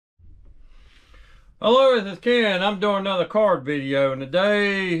Hello, this is Ken. I'm doing another card video, and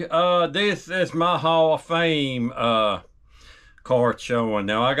today, this is my Hall of Fame card showing.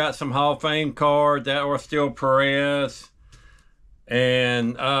 Now, I got some Hall of Fame cards that were still Perez,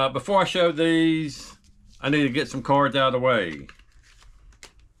 and before I show these, I need to get some cards out of the way.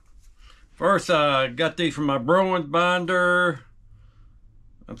 First, I got these from my Bruins binder.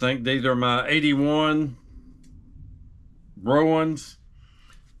 I think these are my 81 Bruins.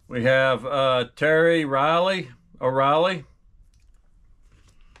 We have Terry O'Reilly.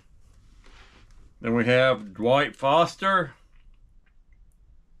 Then we have Dwight Foster.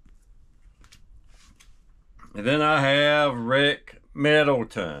 And then I have Rick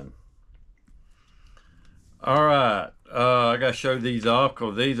Middleton. All right, I gotta show these off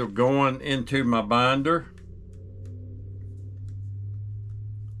because these are going into my binder.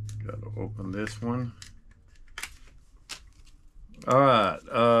 Gotta open this one. All right,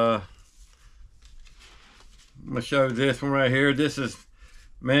 I'm gonna show this one right here. This is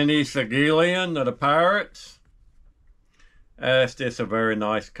Manny Sagalian of the Pirates. That's just a very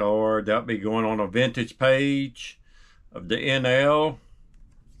nice card. That'll be going on a vintage page of the NL.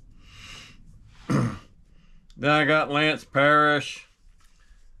 Then I got Lance Parrish.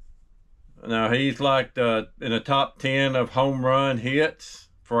 Now he's like in the top 10 of home run hits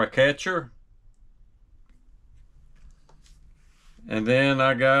for a catcher. And then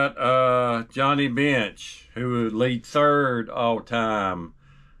I got Johnny Bench, who would lead third all time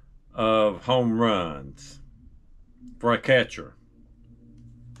of home runs for a catcher.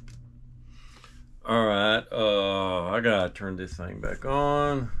 All right, I gotta turn this thing back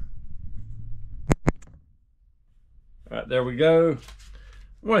on. All right, there we go.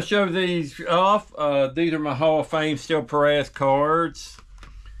 I want to show these off. These are my Hall of Fame still Perez cards.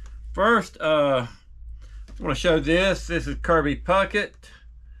 First, I want to show this. This is Kirby Puckett.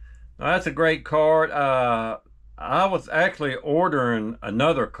 Now, that's a great card. I was actually ordering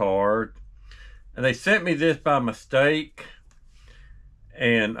another card, and they sent me this by mistake.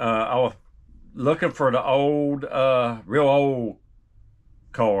 And I was looking for the old, real old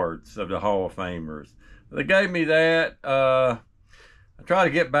cards of the Hall of Famers. They gave me that. I tried to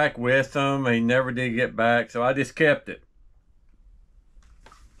get back with them. He never did get back, so I just kept it.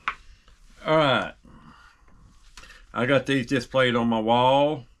 All right. I got these displayed on my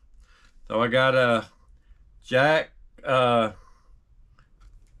wall. So I got a Jack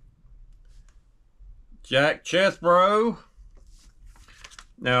Chesbro.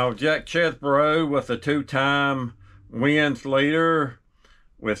 Now Jack Chesbro was a two-time wins leader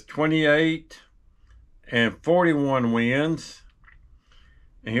with 28 and 41 wins.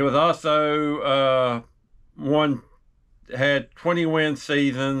 And he was also had 20 win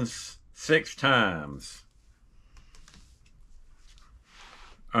seasons 6 times.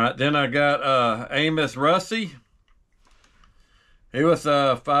 All right, then I got Amos Russi. He was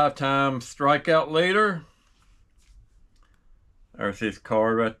a 5-time strikeout leader. There's his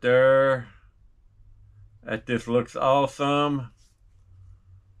card right there. That just looks awesome.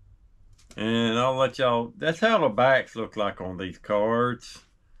 And I'll let y'all, that's how the backs look like on these cards.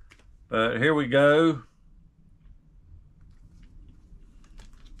 But here we go.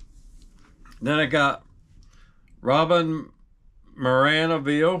 Then I got Robin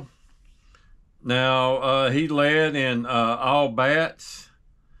Maranville. Now, he led in all bats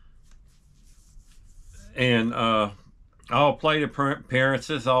and all plate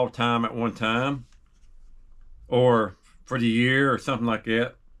appearances all time at one time, or for the year or something like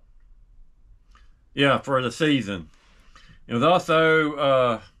that. Yeah, for the season. He was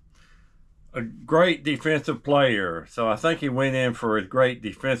also a great defensive player, so I think he went in for his great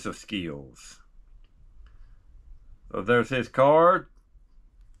defensive skills. So there's his card.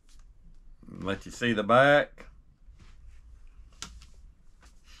 Let you see the back.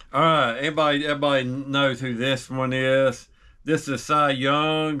 All right, everybody knows who this one is. This is Cy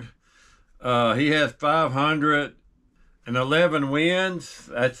Young. He has 511 wins.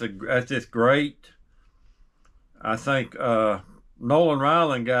 That's just great. I think Nolan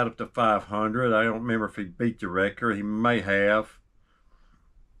Ryan got up to 500. I don't remember if he beat the record. He may have.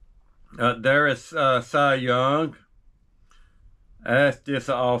 There is Cy Young. That's just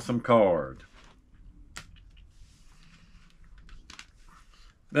an awesome card.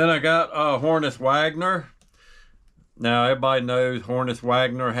 Then I got Honus Wagner. Now, everybody knows Honus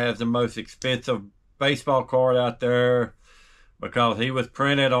Wagner has the most expensive baseball card out there because he was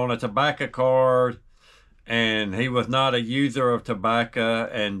printed on a tobacco card, and he was not a user of tobacco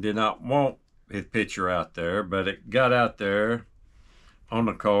and did not want his picture out there, but it got out there on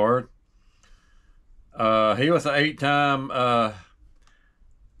the card. He was an 8-time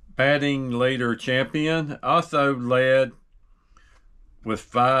batting leader champion. Also led with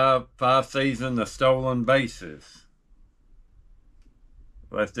five seasons of stolen bases.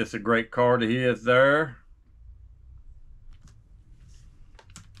 That's just a great card of his there.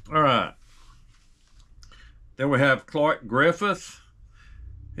 All right. Then we have Clark Griffith.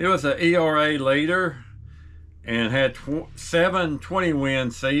 He was an ERA leader and had 7 20-win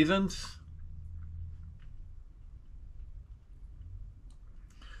seasons.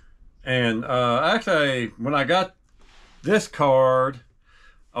 And actually, when I got this card,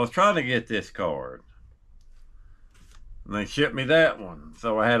 I was trying to get this card. And they shipped me that one.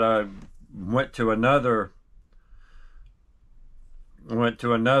 So I went to another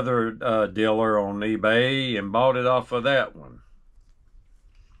dealer on eBay and bought it off of that one.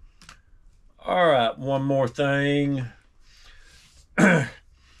 All right, one more thing.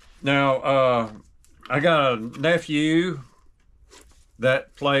 Now, I got a nephew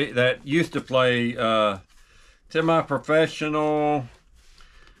that used to play semi-professional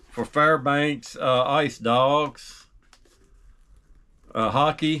for Fairbanks Ice Dogs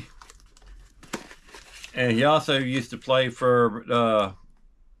hockey, and he also used to play for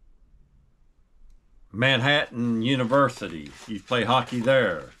Manhattan University. He played hockey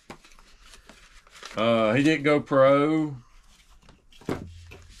there. He didn't go pro.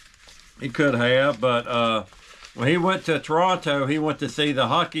 He could have, but when he went to Toronto, he went to see the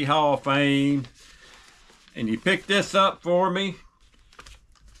Hockey Hall of Fame, and he picked this up for me.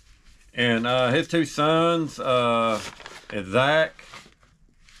 And his two sons is Zach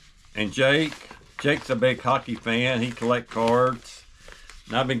and Jake. Jake's a big hockey fan. He collects cards,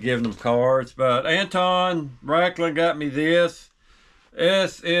 and I've been giving him cards. But Anton Racklin got me this.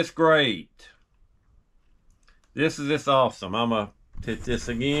 It's great. This is awesome. I'm gonna hit this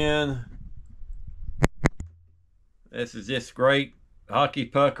again. This is just great hockey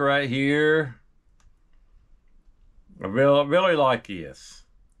puck right here. I really like this.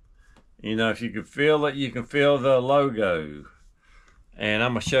 You know, if you can feel it, you can feel the logo. And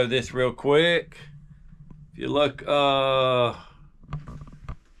I'm gonna show this real quick. If you look,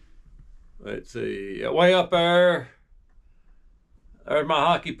 let's see, way up there. There's my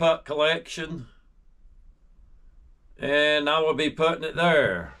hockey puck collection. And I will be putting it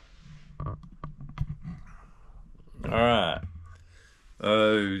there. All right.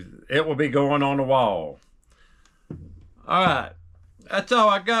 It will be going on the wall. All right. That's all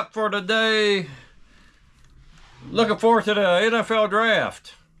I got for today. Looking forward to the NFL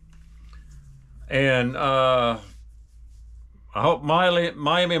draft. And I hope Miami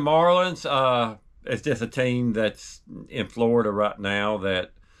Marlins, it's just a team that's in Florida right now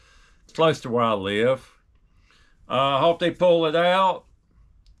that's close to where I live. I hope they pull it out.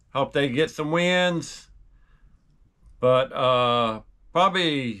 Hope they get some wins. But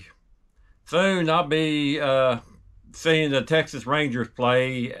probably soon I'll be seeing the Texas Rangers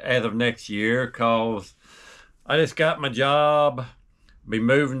play as of next year, because I just got my job. Be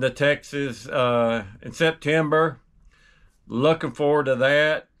moving to Texas in September. Looking forward to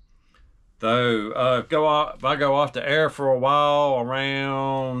that. So if I go off the air for a while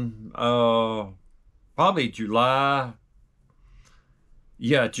around probably July.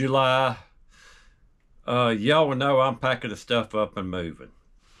 Yeah, July. Y'all will know I'm packing the stuff up and moving.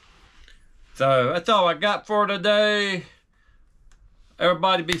 So that's all I got for today.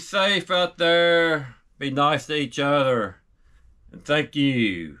 Everybody be safe out there. Be nice to each other. And thank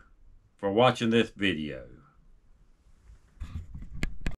you for watching this video.